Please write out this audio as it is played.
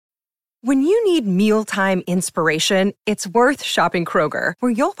When you need mealtime inspiration, it's worth shopping Kroger,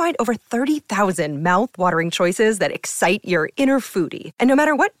 where you'll find over 30,000 mouth-watering choices that excite your inner foodie. And no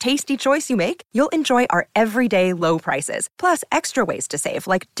matter what tasty choice you make, you'll enjoy our everyday low prices, plus extra ways to save,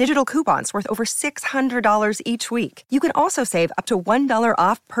 like digital coupons worth over $600 each week. You can also save up to $1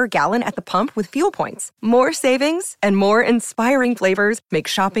 off per gallon at the pump with fuel points. More savings and more inspiring flavors make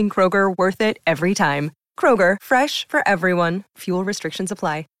shopping Kroger worth it every time. Kroger, fresh for everyone. Fuel restrictions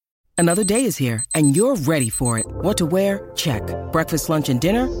apply. Another day is here, and you're ready for it. What to wear? Check. Breakfast, lunch, and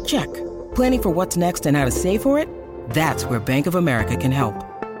dinner? Check. Planning for what's next and how to save for it? That's where Bank of America can help.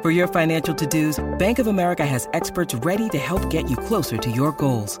 For your financial to-dos, Bank of America has experts ready to help get you closer to your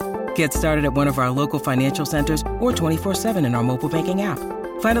goals. Get started at one of our local financial centers or 24/7 in our mobile banking app.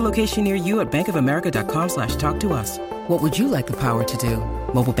 Find a location near you at bankofamerica.com/talktous. What would you like the power to do?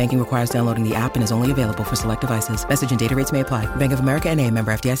 Mobile banking requires downloading the app and is only available for select devices. Message and data rates may apply. Bank of America N.A.,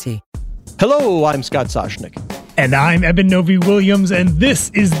 member FDIC. Hello, I'm Scott Soshnick. And I'm Eben Novy-Williams, and this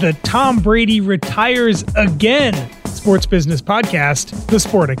is the Tom Brady Retires Again sports business podcast, The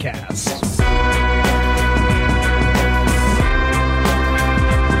Sporticast.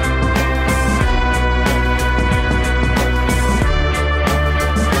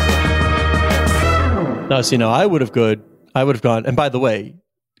 Now, so, I would have gone, and by the way,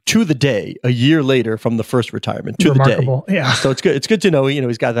 to the day, a year later from the first retirement, to Remarkable. The day. Yeah. So it's good to know,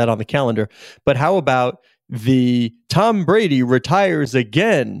 he's got that on the calendar. But how about the Tom Brady retires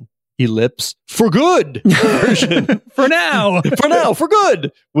again, ellipse, for good version? For now. For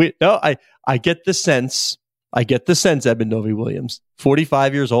good. I get the sense, Eben Novy-Williams,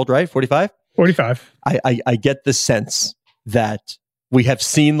 45 years old, right? 45? 45. I get the sense that we have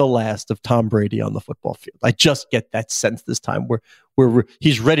seen the last of Tom Brady on the football field. I just get that sense this time where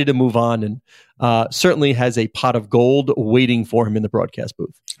he's ready to move on, and certainly has a pot of gold waiting for him in the broadcast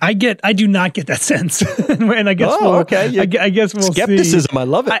booth. I do not get that sense, and I guess I guess we'll skepticism. See. I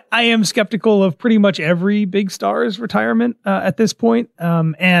love it. I am skeptical of pretty much every big star's retirement at this point,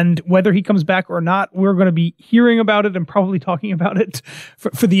 and whether he comes back or not, we're going to be hearing about it and probably talking about it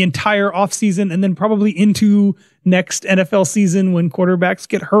for the entire offseason, and then probably into next NFL season when quarterbacks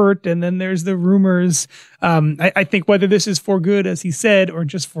get hurt, and then there's the rumors. I think whether this is for good, as he said, or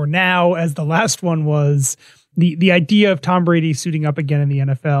just for now, as the last one was, the idea of Tom Brady suiting up again in the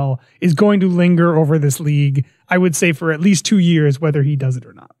NFL is going to linger over this league, I would say, for at least 2 years, whether he does it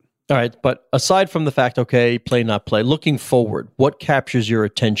or not. All right, but aside from the fact, okay, play, not play, looking forward, what captures your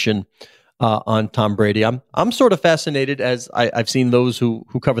attention on Tom Brady? I'm sort of fascinated, as I've seen those who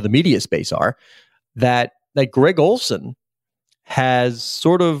cover the media space are, that Greg Olsen has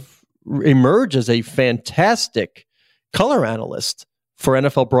sort of emerged as a fantastic color analyst for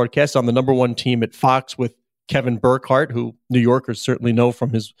NFL broadcasts on the number one team at Fox with Kevin Burkhardt, who New Yorkers certainly know from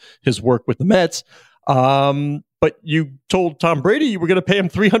his work with the Mets. But you told Tom Brady you were going to pay him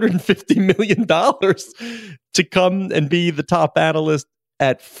 $350 million to come and be the top analyst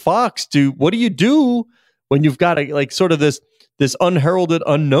at Fox. What do you do when you've got sort of this unheralded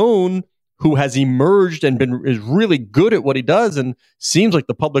unknown who has emerged and is really good at what he does, and seems like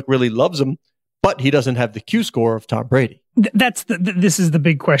the public really loves him, but he doesn't have the Q score of Tom Brady? This is the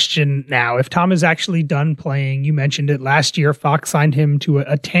big question now. If Tom is actually done playing, you mentioned it last year, Fox signed him to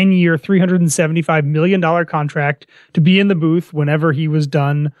a 10-year, $375 million contract to be in the booth whenever he was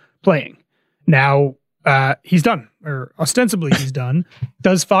done playing. Now, he's done, or ostensibly he's done.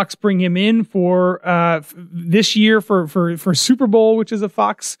 Does Fox bring him in for this year for Super Bowl, which is a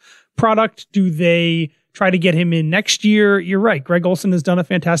Fox product? Do they try to get him in next year? You're right. Greg Olsen has done a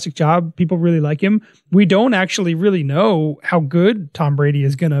fantastic job. People really like him. We don't actually really know how good Tom Brady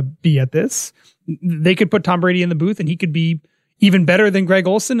is going to be at this. They could put Tom Brady in the booth and he could be even better than Greg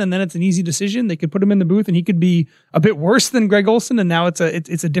Olsen, and then it's an easy decision. They could put him in the booth and he could be a bit worse than Greg Olsen, and now it's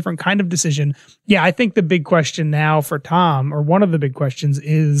a different kind of decision. Yeah, I think the big question now for Tom, or one of the big questions,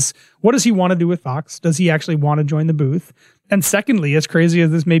 is what does he want to do with Fox? Does he actually want to join the booth? And secondly, as crazy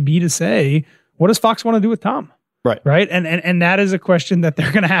as this may be to say, what does Fox want to do with Tom? Right. And that is a question that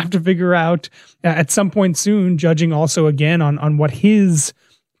they're going to have to figure out at some point soon, judging also again on what his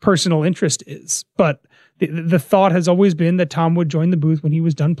personal interest is. But the thought has always been that Tom would join the booth when he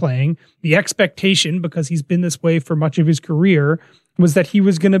was done playing. The expectation, because he's been this way for much of his career, was that he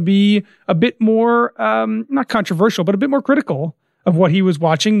was going to be a bit more, not controversial, but a bit more critical of what he was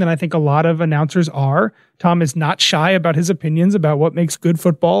watching than I think a lot of announcers are. Tom is not shy about his opinions about what makes good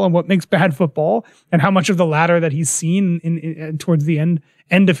football and what makes bad football, and how much of the latter that he's seen in towards the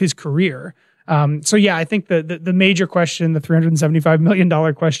end of his career. So yeah, I think the major question, the $375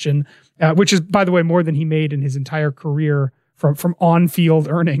 million question, which is, by the way, more than he made in his entire career from on-field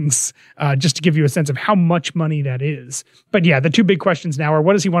earnings, just to give you a sense of how much money that is. But yeah, the two big questions now are,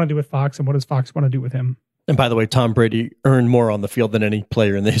 what does he want to do with Fox, and what does Fox want to do with him? And by the way, Tom Brady earned more on the field than any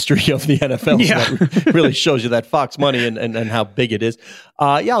player in the history of the NFL. Yeah. So that really shows you that Fox money and how big it is.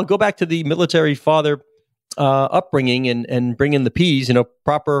 I'll go back to the military father upbringing and bring in the P's.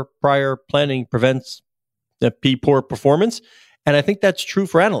 Proper prior planning prevents the poor performance. And I think that's true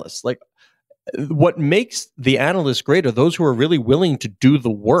for analysts. Like, what makes the analysts great are those who are really willing to do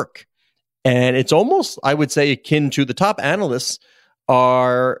the work. And it's almost, I would say, akin to the top analysts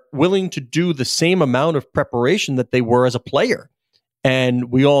are willing to do the same amount of preparation that they were as a player.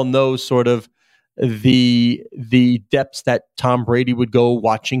 And we all know sort of the depths that Tom Brady would go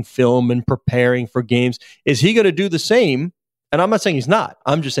watching film and preparing for games. Is he going to do the same? And I'm not saying he's not.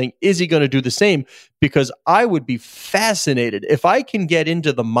 I'm just saying, is he going to do the same? Because I would be fascinated if I can get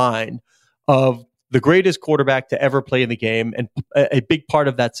into the mind of the greatest quarterback to ever play in the game. And a big part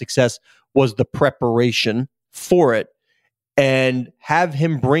of that success was the preparation for it, and have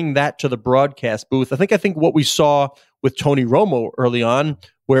him bring that to the broadcast booth. I think what we saw with Tony Romo early on,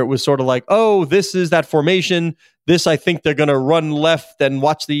 where it was sort of like, oh, this is that formation. This, I think they're going to run left and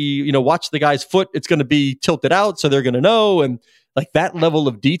watch the guy's foot. It's going to be tilted out, so they're going to know. And like that level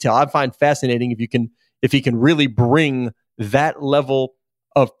of detail, I find fascinating if he can really bring that level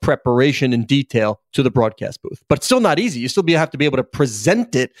of preparation and detail to the broadcast booth. But it's still not easy. You still have to be able to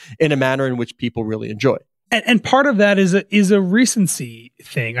present it in a manner in which people really enjoy. And part of that is a recency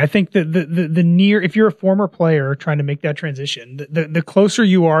thing. I think that the near, if you're a former player trying to make that transition, the closer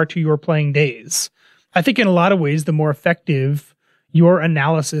you are to your playing days, I think in a lot of ways, the more effective your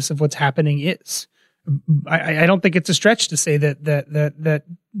analysis of what's happening is. I don't think it's a stretch to say that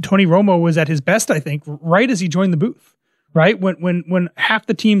Tony Romo was at his best, I think, right as he joined the booth. Right? When half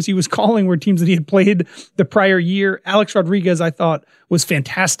the teams he was calling were teams that he had played the prior year. Alex Rodriguez, I thought, was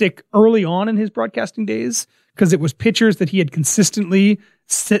fantastic early on in his broadcasting days, because it was pitchers that he had consistently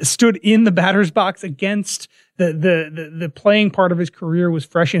stood in the batter's box against. The playing part of his career was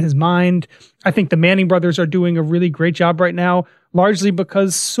fresh in his mind. I think the Manning brothers are doing a really great job right now, largely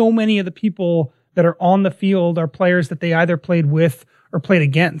because so many of the people that are on the field are players that they either played with or played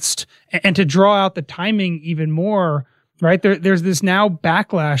against. And to draw out the timing even more, right? There's this now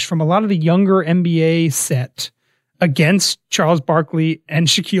backlash from a lot of the younger NBA set against Charles Barkley and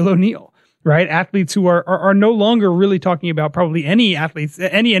Shaquille O'Neal, right? Athletes who are no longer really talking about probably any athletes,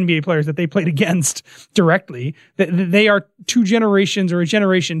 any NBA players that they played against directly. They are two generations or a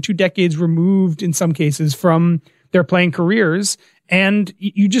generation, 2 decades removed in some cases from their playing careers. And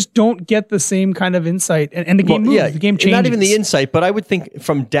you just don't get the same kind of insight. And the game moves, the game changes. Not even the insight, but I would think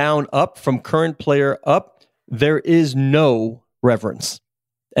from down up, from current player up, there is no reverence.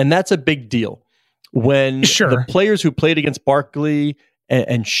 And that's a big deal. When the players who played against Barkley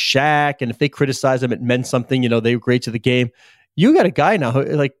and Shaq, and if they criticized them, it meant something, they were great to the game. You got a guy now who,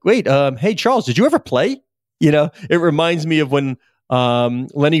 like, wait, hey, Charles, did you ever play? It reminds me of when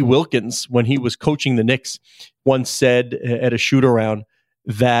Lenny Wilkins, when he was coaching the Knicks, once said at a shoot-around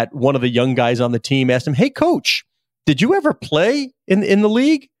that one of the young guys on the team asked him, hey, coach, did you ever play in the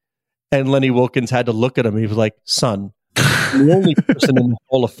league? And Lenny Wilkins had to look at him. He was like, son, the only person in the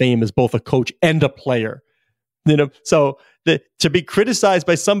Hall of Fame is both a coach and a player. So to be criticized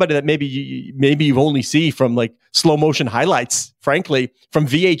by somebody that maybe you only see from like slow motion highlights, frankly, from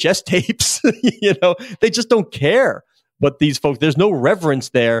VHS tapes, they just don't care. But these folks, there's no reverence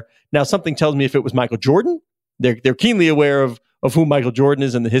there. Now, something tells me if it was Michael Jordan, they're keenly aware of who Michael Jordan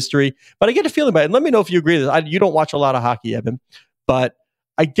is in the history. But I get a feeling about it. And let me know if you agree with this. You don't watch a lot of hockey, Evan, but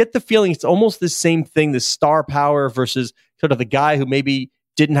I get the feeling it's almost the same thing, this star power versus sort of the guy who maybe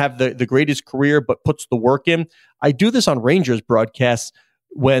didn't have the greatest career but puts the work in. I do this on Rangers broadcasts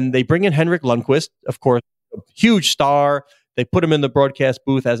when they bring in Henrik Lundqvist, of course, a huge star. They put him in the broadcast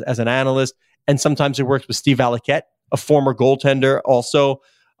booth as an analyst, and sometimes it works with Steve Valiquette, a former goaltender also.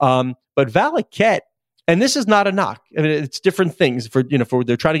 But Valiquette, and this is not a knock. I mean, it's different things for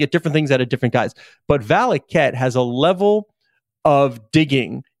they're trying to get different things out of different guys. But Valiquette has a level of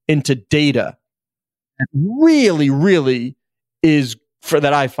digging into data that really, really is, for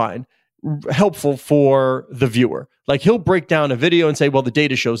that I find helpful for the viewer. Like, he'll break down a video and say, well, the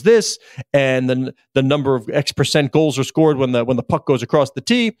data shows this, and then the number of X percent goals are scored when the puck goes across the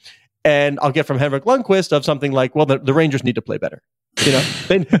tee. And I'll get from Henrik Lundqvist of something like, well, the Rangers need to play better.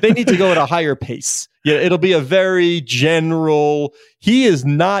 They need to go at a higher pace. It'll be a very general. He is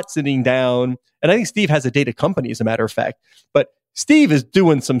not sitting down. And I think Steve has a data company, as a matter of fact. But Steve is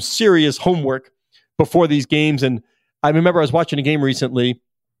doing some serious homework before these games. And I remember I was watching a game recently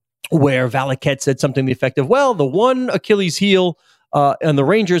where Valaket said something to the effect of, well, the one Achilles heel on the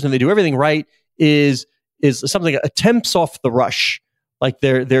Rangers, and they do everything right, is something like attempts off the rush. Like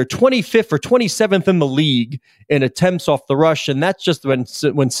they're 25th or 27th in the league in attempts off the rush, and that's just when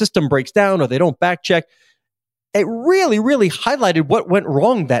system breaks down or they don't back check. It really, really highlighted what went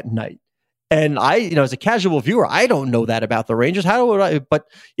wrong that night. And I, as a casual viewer, I don't know that about the Rangers. How would I? But,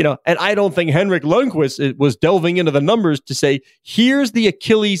 and I don't think Henrik Lundqvist was delving into the numbers to say, here's the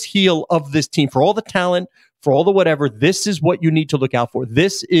Achilles heel of this team for all the talent, for all the whatever. This is what you need to look out for.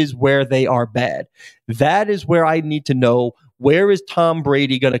 This is where they are bad. That is where I need to know, where is Tom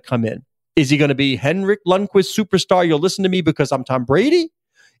Brady going to come in? Is he going to be Henrik Lundqvist superstar? You'll listen to me because I'm Tom Brady.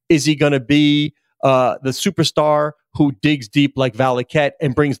 Is he going to be the superstar who digs deep like Valaket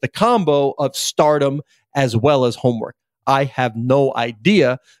and brings the combo of stardom as well as homework? I have no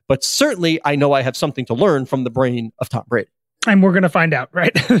idea, but certainly I know I have something to learn from the brain of Tom Brady. And we're going to find out,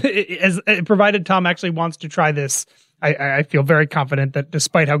 right? Provided Tom actually wants to try this, I feel very confident that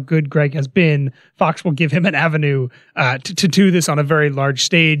despite how good Greg has been, Fox will give him an avenue to do this on a very large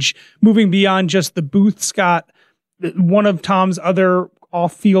stage. Moving beyond just the booth, Scott, one of Tom's other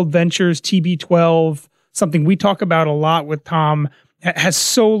off-field ventures, TB12, something we talk about a lot with Tom, has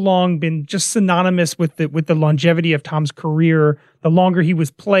so long been just synonymous with the longevity of Tom's career. The longer he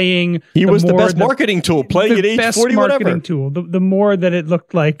was playing, he was the best marketing tool, playing at age 40, whatever. Tool. The more that it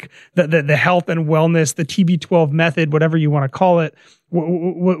looked like the health and wellness, the TB12 method, whatever you want to call it,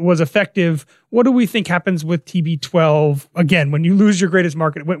 was effective. What do we think happens with TB12 again when you lose your greatest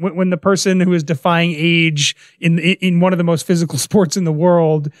market? When the person who is defying age in one of the most physical sports in the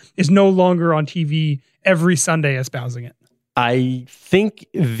world is no longer on TV every Sunday espousing it? I think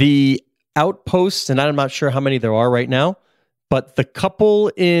the outposts, and I'm not sure how many there are right now, but the couple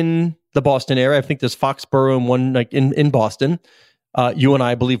in the Boston area, I think there's Foxborough and one like in Boston. You and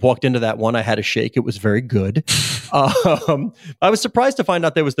I believe walked into that one. I had a shake. It was very good. I was surprised to find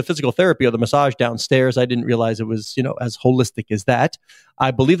out there was the physical therapy or the massage downstairs. I didn't realize it was, as holistic as that.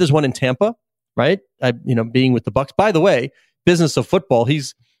 I believe there's one in Tampa, right? Being with the Bucks. By the way, business of football.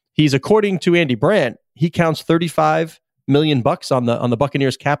 He's according to Andy Brandt, he counts $35 million on the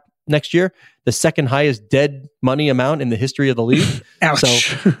Buccaneers cap next year, the second highest dead money amount in the history of the league. Ouch.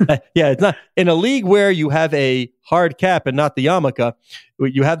 So, it's not in a league where you have a hard cap and not the yarmulke.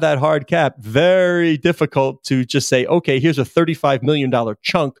 You have that hard cap. Very difficult to just say, okay, here's a $35 million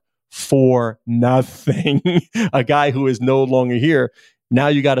chunk for nothing. A guy who is no longer here. Now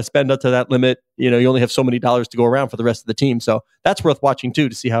you got to spend up to that limit. You only have so many dollars to go around for the rest of the team. So that's worth watching too,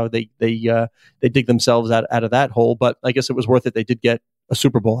 to see how they dig themselves out of that hole. But I guess it was worth it. They did get a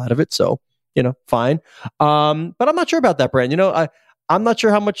Super Bowl out of it. So, fine. But I'm not sure about that, Brand. I'm not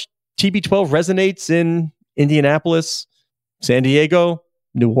sure how much TB12 resonates in Indianapolis, San Diego,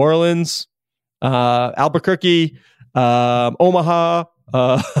 New Orleans, Albuquerque, Omaha.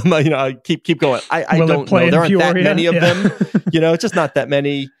 I keep going. I don't know. There aren't that many of them. It's just not that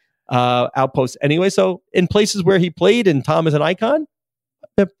many outposts anyway. So in places where he played and Tom is an icon,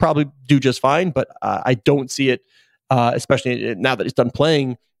 they probably do just fine. But I don't see it, especially now that he's done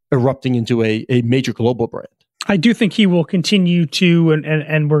playing, erupting into a major global brand. I do think he will continue to,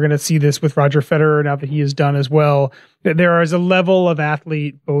 and we're going to see this with Roger Federer now that he is done as well. There is a level of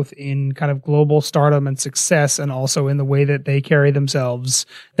athlete, both in kind of global stardom and success, and also in the way that they carry themselves,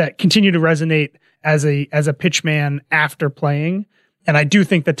 that continue to resonate as a pitchman after playing. And I do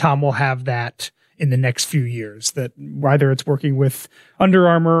think that Tom will have that in the next few years, that whether it's working with Under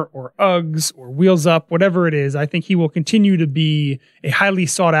Armour or Uggs or Wheels Up, whatever it is, I think he will continue to be a highly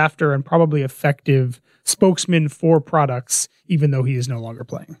sought after and probably effective spokesman for products, even though he is no longer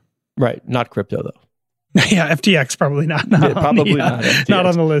playing. Right. Not crypto though. Yeah, FTX probably not. Probably not. Not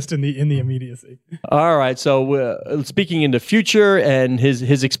on the list in the immediacy. All right. So speaking in the future and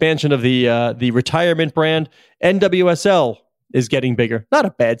his expansion of the retirement brand, NWSL is getting bigger. Not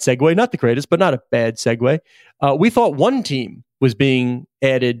a bad segue. Not the greatest, but not a bad segue. We thought one team was being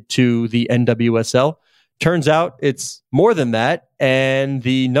added to the NWSL. Turns out it's more than that, and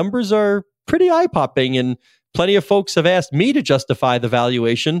the numbers are pretty eye-popping, and plenty of folks have asked me to justify the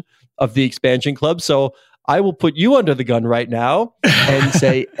valuation of the expansion club. So I will put you under the gun right now and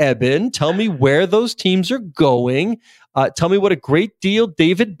say, Eben, tell me where those teams are going. Tell me what a great deal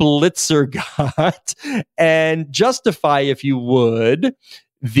David Blitzer got, and justify, if you would,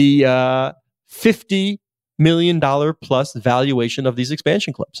 the $50 million plus valuation of these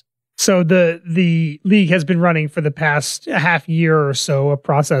expansion clubs. So the league has been running for the past half year or so a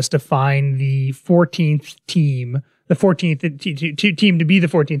process to find the 14th team the 14th team to be the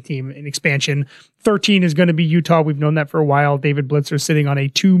 14th team in expansion. 13 is going to be Utah. We've known that for a while. David Blitzer sitting on a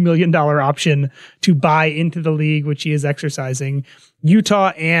 $2 million option to buy into the league, which he is exercising.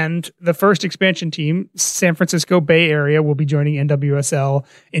 Utah and the first expansion team, San Francisco Bay Area, will be joining NWSL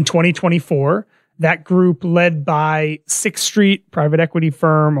in 2024. That group, led by Sixth Street, private equity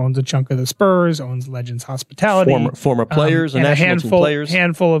firm, owns a chunk of the Spurs, owns Legends Hospitality. Former players and national team players.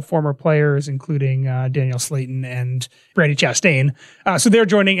 Handful of former players, including Danielle Slayton and Brandi Chastain. So they're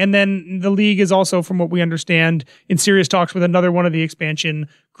joining. And then the league is also, from what we understand, in serious talks with another one of the expansion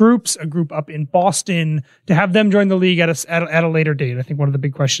groups, a group up in Boston, to have them join the league at a later date. I think one of the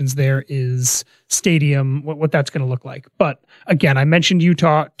big questions there is stadium, what that's going to look like. But again, I mentioned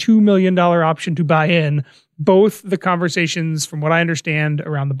Utah, $2 million option to buy in. Both the conversations, from what I understand,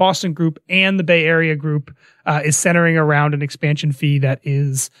 around the Boston group and the Bay Area group is centering around an expansion fee that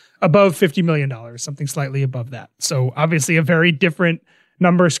is above $50 million, something slightly above that. So obviously a very different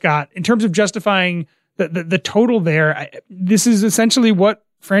number, Scott. In terms of justifying the total there, this is essentially what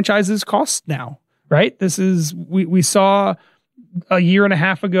franchises cost now, right? This is, we saw a year and a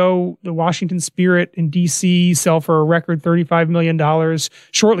half ago, the Washington Spirit in DC sell for a record $35 million.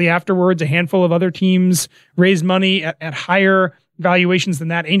 Shortly afterwards, a handful of other teams raised money at higher valuations than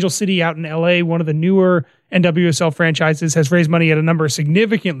that. Angel City out in LA, one of the newer NWSL franchises, has raised money at a number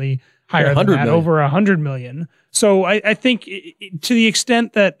significantly higher than that, over $100 million. So I think to the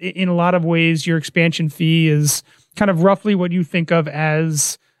extent that in a lot of ways your expansion fee is kind of roughly what you think of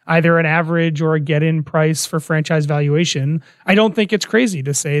as either an average or a get-in price for franchise valuation, I don't think it's crazy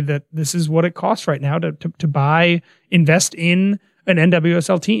to say that this is what it costs right now to invest in an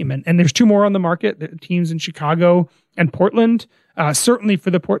NWSL team. And there's two more on the market, teams in Chicago and Portland. Certainly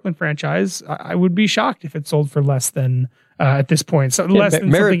for the Portland franchise, I would be shocked if it sold for less than at this point. So less than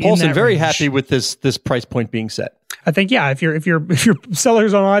Merritt Paulson very range. Happy with this price point being set. I think, yeah, if you're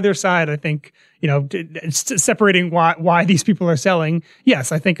sellers on either side, I think, separating why these people are selling.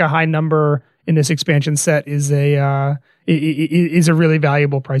 Yes, I think a high number in this expansion set is a really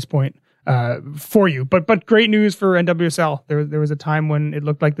valuable price point for you. But great news for NWSL. There was a time when it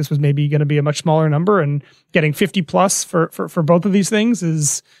looked like this was maybe going to be a much smaller number, and getting 50 plus for both of these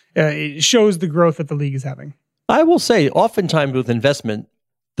things it shows the growth that the league is having. I will say, oftentimes with investment,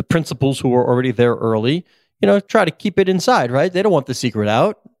 the principals who are already there early, try to keep it inside, right? They don't want the secret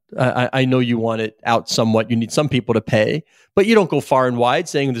out. I know you want it out somewhat. You need some people to pay, but you don't go far and wide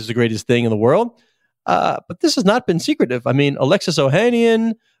saying this is the greatest thing in the world. But this has not been secretive. I mean, Alexis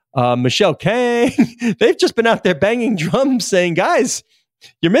Ohanian, Michelle Kang, they've just been out there banging drums saying, guys,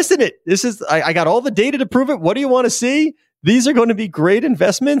 you're missing it. I got all the data to prove it. What do you want to see? These are going to be great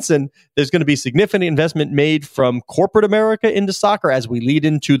investments, and there's going to be significant investment made from corporate America into soccer as we lead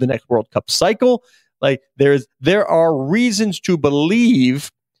into the next World Cup cycle. Like there are reasons to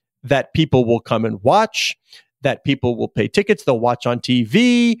believe that people will come and watch, that people will pay tickets, they'll watch on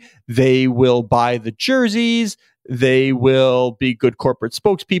TV, they will buy the jerseys, they will be good corporate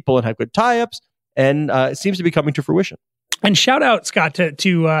spokespeople and have good tie-ups, and it seems to be coming to fruition. And shout out, Scott,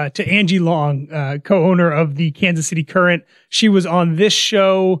 to Angie Long, co-owner of the Kansas City Current. She was on this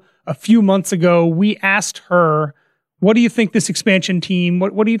show a few months ago. We asked her, what do you think this expansion team,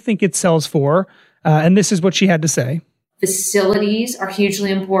 what do you think it sells for? And this is what she had to say. Facilities are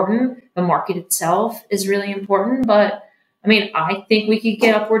hugely important. The market itself is really important. But, I think we could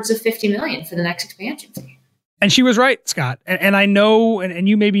get upwards of $50 million for the next expansion team. And she was right, Scott. And I know, and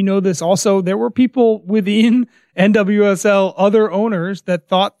you maybe know this also, there were people within NWSL, other owners, that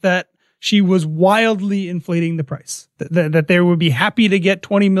thought that she was wildly inflating the price, that they would be happy to get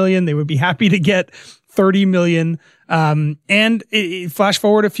 20 million. They would be happy to get 30 million. And flash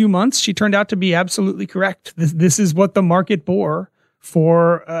forward a few months, she turned out to be absolutely correct. This is what the market bore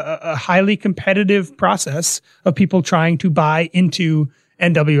for a highly competitive process of people trying to buy into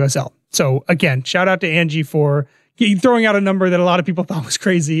NWSL. So again, shout out to Angie for throwing out a number that a lot of people thought was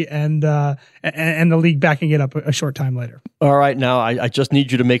crazy, and the league backing it up a short time later. All right, now I just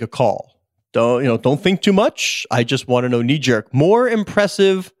need you to make a call. Don't think too much. I just want to know knee jerk. More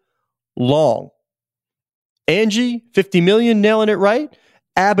impressive, long. Angie, 50 million, nailing it right.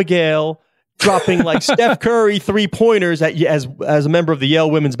 Abigail dropping like Steph Curry 3-pointers as a member of the Yale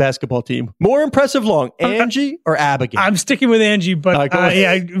women's basketball team. More impressive long, Angie or Abigail? I'm sticking with Angie, but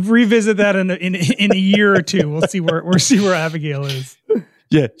revisit that in a year or two. We'll see where Abigail is.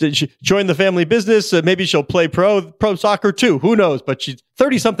 Yeah, she joined the family business. Maybe she'll play pro soccer too. Who knows? But she's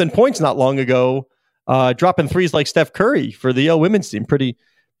 30-something points not long ago, dropping threes like Steph Curry for the Yale women's team. Pretty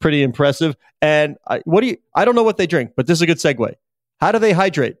impressive. And I don't know what they drink, but this is a good segue. How do they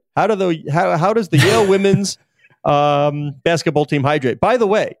hydrate? How does the Yale women's basketball team hydrate. By the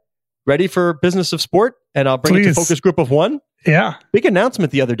way, ready for business of sport? And I'll bring it to focus group of one. Yeah. Big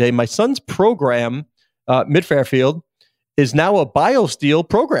announcement the other day. My son's program, Mid-Fairfield, is now a BioSteel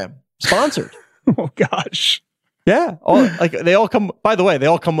program, sponsored. Oh, gosh. Yeah. They all come, by the way, they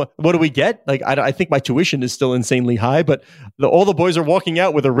all come, what do we get? Like, I think my tuition is still insanely high, but all the boys are walking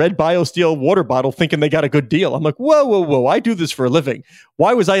out with a red BioSteel water bottle thinking they got a good deal. I'm like, whoa. I do this for a living.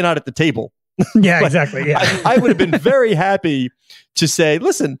 Why was I not at the table? Yeah, exactly. Yeah. I would have been very happy to say,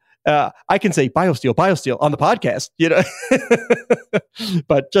 listen, I can say BioSteel on the podcast,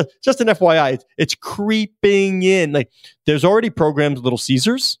 but just an FYI, it's creeping in. Like, there's already programs, Little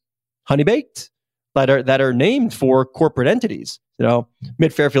Caesars, Honey Baked, that are named for corporate entities.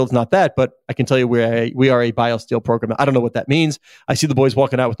 Mid-Fairfield's not that, but I can tell you we are a BioSteel program. I don't know what that means. I see the boys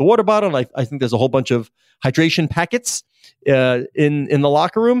walking out with the water bottle, and I think there's a whole bunch of hydration packets in the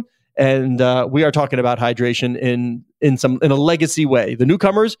locker room. And we are talking about hydration in a legacy way. The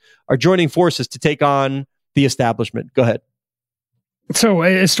newcomers are joining forces to take on the establishment. Go ahead. So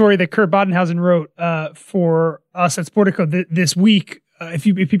a story that Kurt Badenhausen wrote for us at Sportico this week. If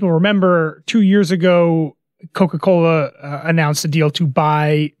people remember, 2 years ago, Coca-Cola announced a deal to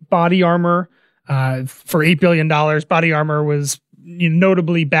buy Body Armor for $8 billion. Body Armor was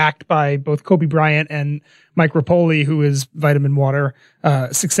notably backed by both Kobe Bryant and Mike Rapoli, who is Vitamin Water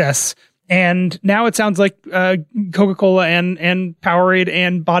success. And now it sounds like Coca-Cola and Powerade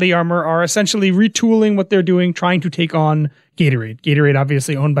and Body Armor are essentially retooling what they're doing, trying to take on Gatorade. Gatorade,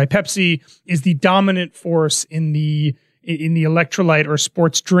 obviously owned by Pepsi, is the dominant force in the electrolyte or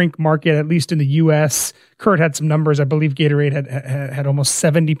sports drink market, at least in the U.S. Kurt had some numbers. I believe Gatorade had almost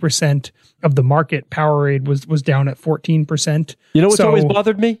 70% of the market. Powerade was down at 14%. You know what's always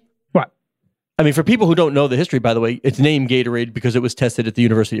bothered me? What? I mean, for people who don't know the history, by the way, it's named Gatorade because it was tested at the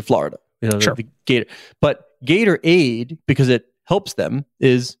University of Florida. Sure. But Gatorade, because it helps them,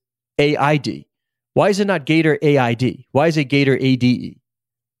 is AID. Why is it not Gator AID? Why is it Gator ADE?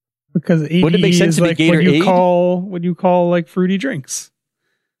 Because ADE wouldn't it make sense is to be like Gatorade? what you call like fruity drinks.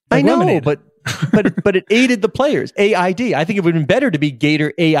 Like I know, lemonade. but it aided the players. AID. I think it would have been better to be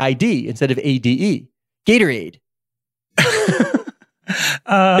Gator AID instead of ADE. Gatorade.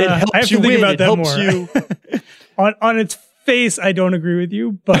 I have to think about that more. You. on its face, I don't agree with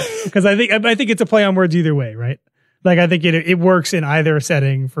you, but because I think it's a play on words either way, right? Like, I think it works in either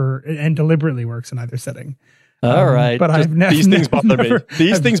setting and deliberately works in either setting. All right, but these things bother me.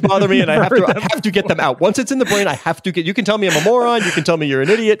 These things bother me, and I have to get them out. Once it's in the brain, I have to get. You can tell me I'm a moron. You can tell me you're an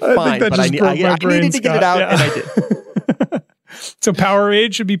idiot. Fine, but I needed to get it out, and I did. So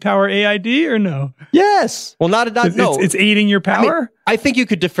Powerade should be Power AID or no? Yes. Well, no. It's aiding your power. I think you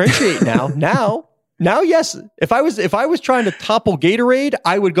could differentiate now. Now, yes. If I was trying to topple Gatorade,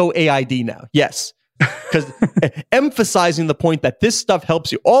 I would go AID now. Yes. Because emphasizing the point that this stuff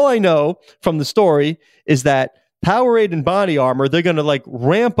helps you. All I know from the story is that Powerade and Body Armor, they're going to like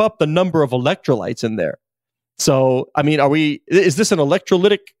ramp up the number of electrolytes in there. So, I mean, is this an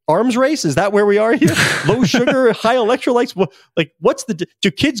electrolytic arms race? Is that where we are here? Low sugar, high electrolytes?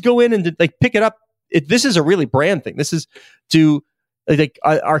 Do kids go in and like pick it up? This is a really brand thing. This is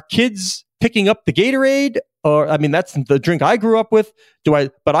are kids picking up the Gatorade? Or, I mean, that's the drink I grew up with.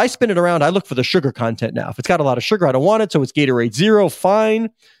 But I spin it around. I look for the sugar content now. If it's got a lot of sugar, I don't want it. So it's Gatorade Zero.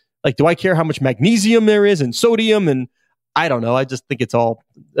 Fine. Like, do I care how much magnesium there is and sodium? And I don't know. I just think it's all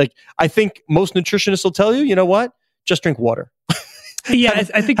like, I think most nutritionists will tell you, you know what? Just drink water. Yeah,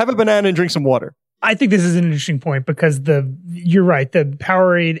 I think have a banana and drink some water. I think this is an interesting point because you're right. The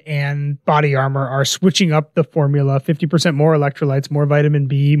Powerade and Body Armor are switching up the formula, 50% more electrolytes, more vitamin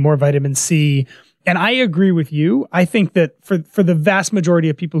B, more vitamin C. And I agree with you. I think that for the vast majority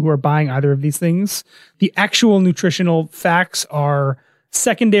of people who are buying either of these things, the actual nutritional facts are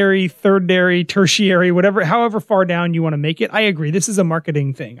secondary, thirdary, tertiary, however far down you want to make it. I agree. This is a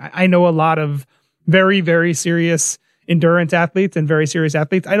marketing thing. I know a lot of very, very serious endurance athletes and very serious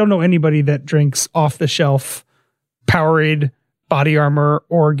athletes. I don't know anybody that drinks off the shelf Powerade, Body Armor,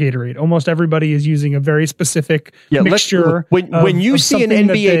 or Gatorade. Almost everybody is using a very specific mixture. When you see an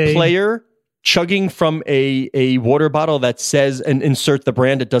NBA player chugging from a water bottle that says and insert the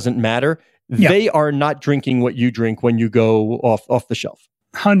brand, it doesn't matter. Yeah. They are not drinking what you drink when you go off the shelf.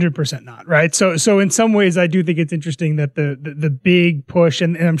 100% not, right? So in some ways, I do think it's interesting that the big push,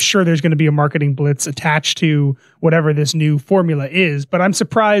 and I'm sure there's going to be a marketing blitz attached to whatever this new formula is, but I'm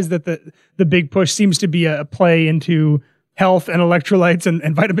surprised that the big push seems to be a play into health and electrolytes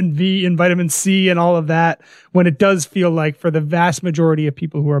and vitamin V and vitamin C and all of that, when it does feel like for the vast majority of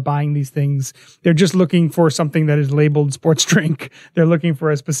people who are buying these things, they're just looking for something that is labeled sports drink. They're looking for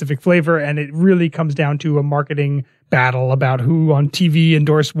a specific flavor, and it really comes down to a marketing battle about who on TV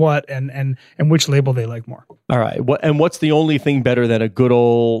endorsed what and which label they like more. All right. What's the only thing better than a good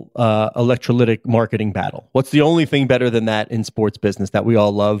old electrolytic marketing battle? What's the only thing better than that in sports business that we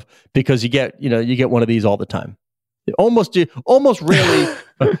all love? Because you get one of these all the time. Almost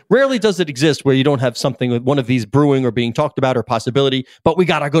rarely does it exist where you don't have something with one of these brewing or being talked about or possibility, but we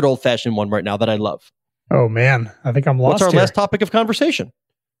got a good old fashioned one right now that I love. Oh man, I think I'm lost. What's our last topic of conversation?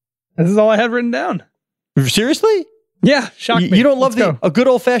 This is all I had written down. Seriously? Yeah, shock me. You don't love a good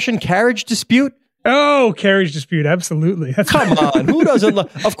old fashioned carriage dispute? Oh, carriage dispute, absolutely. Come on, who doesn't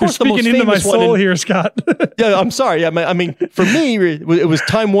love? Of course, the most famous into my soul one here, Scott. Yeah, I'm sorry. I mean, for me, it was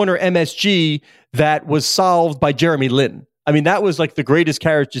Time Warner MSG that was solved by Jeremy Lin. I mean, that was like the greatest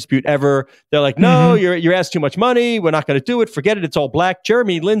carriage dispute ever. They're like, no, you're asked too much money. We're not going to do it. Forget it. It's all black.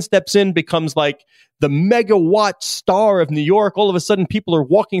 Jeremy Lin steps in, becomes like the megawatt star of New York. All of a sudden, people are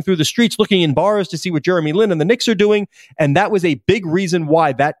walking through the streets, looking in bars to see what Jeremy Lin and the Knicks are doing. And that was a big reason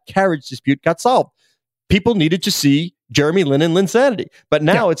why that carriage dispute got solved. People needed to see Jeremy Lin and Linsanity. But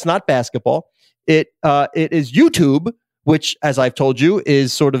now it's not basketball. It is YouTube, which, as I've told you,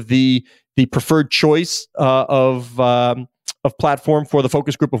 is sort of the preferred choice of platform for the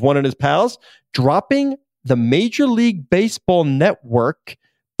focus group of One and his pals, dropping the Major League Baseball network.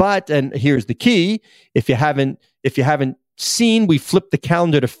 But, and here's the key, if you haven't seen, we flipped the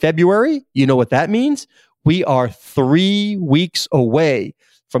calendar to February. You know what that means? We are 3 weeks away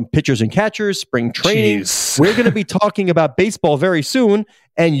from pitchers and catchers, spring training. Jeez. We're going to be talking about baseball very soon,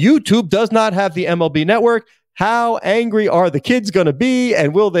 and YouTube does not have the MLB network. How angry are the kids going to be?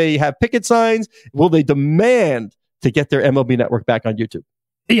 And will they have picket signs? Will they demand to get their MLB network back on YouTube?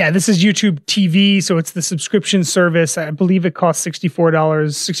 Yeah, this is YouTube TV, so it's the subscription service. I believe it costs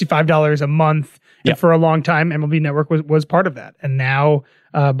 $65 a month. And for a long time, MLB Network was part of that. And now,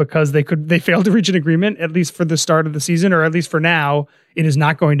 because they failed to reach an agreement, at least for the start of the season, or at least for now, it is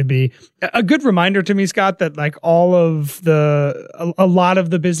not going to be. A good reminder to me, Scott, that like a lot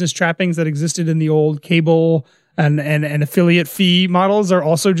of the business trappings that existed in the old cable and affiliate fee models are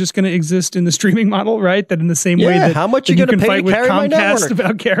also just going to exist in the streaming model, right? That in the same way that how much you can fight with Comcast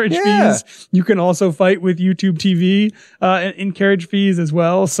about carriage fees, you can also fight with YouTube TV in carriage fees as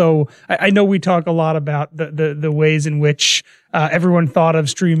well. So I know we talk a lot about the ways in which everyone thought of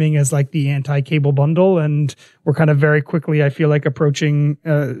streaming as like the anti-cable bundle, and we're kind of very quickly, I feel like, approaching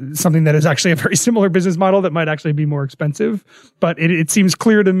something that is actually a very similar business model that might actually be more expensive. But it seems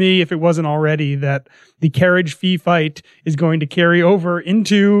clear to me, if it wasn't already, that the carriage fee fight is going to carry over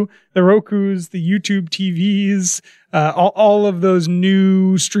into the Rokus, the YouTube TVs, all of those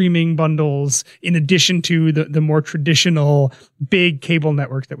new streaming bundles, in addition to the more traditional big cable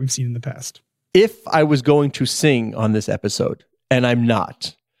networks that we've seen in the past. If I was going to sing on this episode, and I'm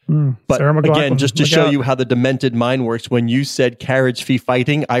not, but again, just to show you how the demented mind works, when you said carriage fee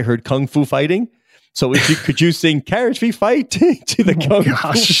fighting, I heard kung fu fighting. So could you sing carriage fee fighting to the kung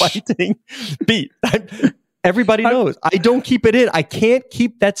fu fighting beat? Everybody knows. I don't keep it in. I can't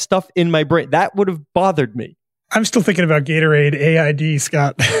keep that stuff in my brain. That would have bothered me. I'm still thinking about Gatorade AID,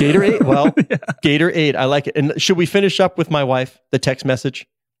 Scott. Gatorade? Well, Gatorade. I like it. And should we finish up with my wife, the text message?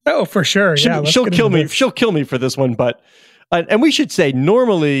 Oh, for sure. She'll kill me. She'll kill me for this one. But, and we should say,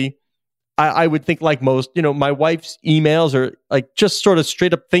 normally, I would think like most, my wife's emails are like just sort of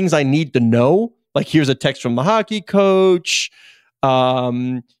straight up things I need to know. Like, here's a text from the hockey coach.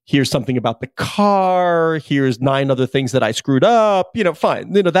 Here's something about the car. Here's 9 other things that I screwed up.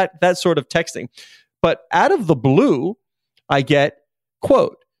 Fine. That sort of texting. But out of the blue, I get,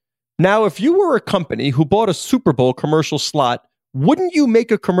 quote, now, if you were a company who bought a Super Bowl commercial slot, wouldn't you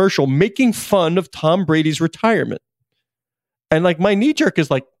make a commercial making fun of Tom Brady's retirement? And like my knee jerk is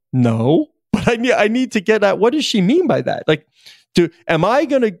like, no, but I need to get at what does she mean by that? Like, do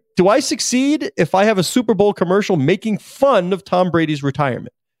I succeed if I have a Super Bowl commercial making fun of Tom Brady's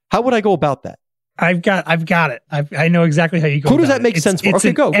retirement? How would I go about that? I've got it. I know exactly how you go. Who does that make sense for?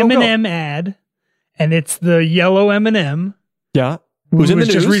 Okay, go. M&M ad, and it's the yellow M&M. Yeah, who's in the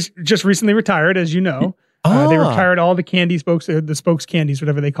news? Just recently retired, as you know. They retired all the candy spokes, the spokes candies,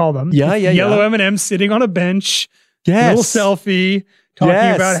 whatever they call them. Yellow M&M sitting on a bench, little selfie,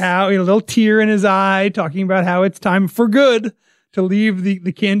 talking about how a little tear in his eye, talking about how it's time for good to leave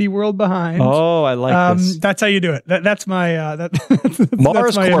the candy world behind. Oh, I like this. That's how you do it. That's my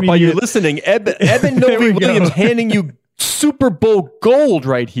Mars Corp. Are you listening? Eben Novi Williams handing you Super Bowl gold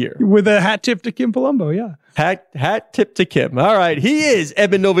right here. With a hat tip to Kim Palumbo, yeah. Hat tip to Kim. All right. He is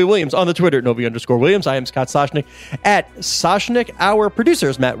Eben Novy-Williams on the Twitter at Novy_Williams. I am Scott Soshnick at Soshnick. Our producer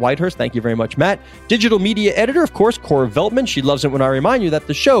is Matt Whitehurst. Thank you very much, Matt. Digital media editor, of course, Cora Veltman. She loves it when I remind you that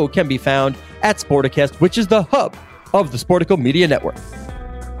the show can be found at Sporticast, which is the hub of the Sportico Media Network.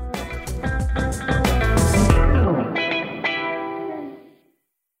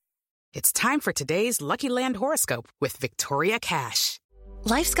 It's time for today's Lucky Land horoscope with Victoria Cash.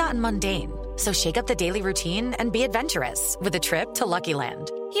 Life's gotten mundane, so shake up the daily routine and be adventurous with a trip to Lucky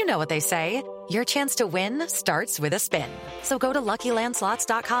Land. You know what they say, your chance to win starts with a spin. So go to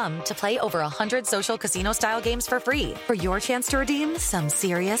LuckyLandSlots.com to play over 100 social casino-style games for free for your chance to redeem some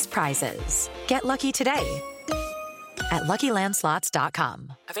serious prizes. Get lucky today at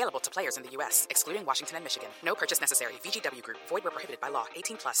LuckyLandSlots.com. Available to players in the U.S., excluding Washington and Michigan. No purchase necessary. VGW Group. Void where prohibited by law.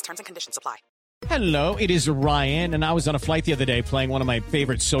 18+. Terms and conditions apply. Hello, it is Ryan, and I was on a flight the other day playing one of my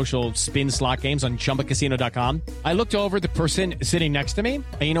favorite social spin slot games on ChumbaCasino.com. I looked over at the person sitting next to me,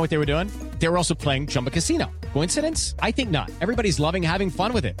 and you know what they were doing? They were also playing Chumba Casino. Coincidence? I think not. Everybody's loving having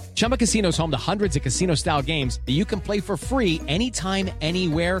fun with it. Chumba Casino is home to hundreds of casino-style games that you can play for free anytime,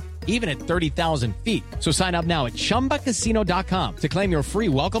 anywhere, even at 30,000 feet. So sign up now at ChumbaCasino.com to claim your free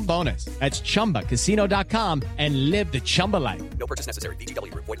welcome bonus. That's ChumbaCasino.com and live the Chumba life. No purchase necessary.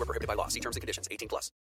 VGW Group. Void where prohibited by law. See terms and conditions. 18+.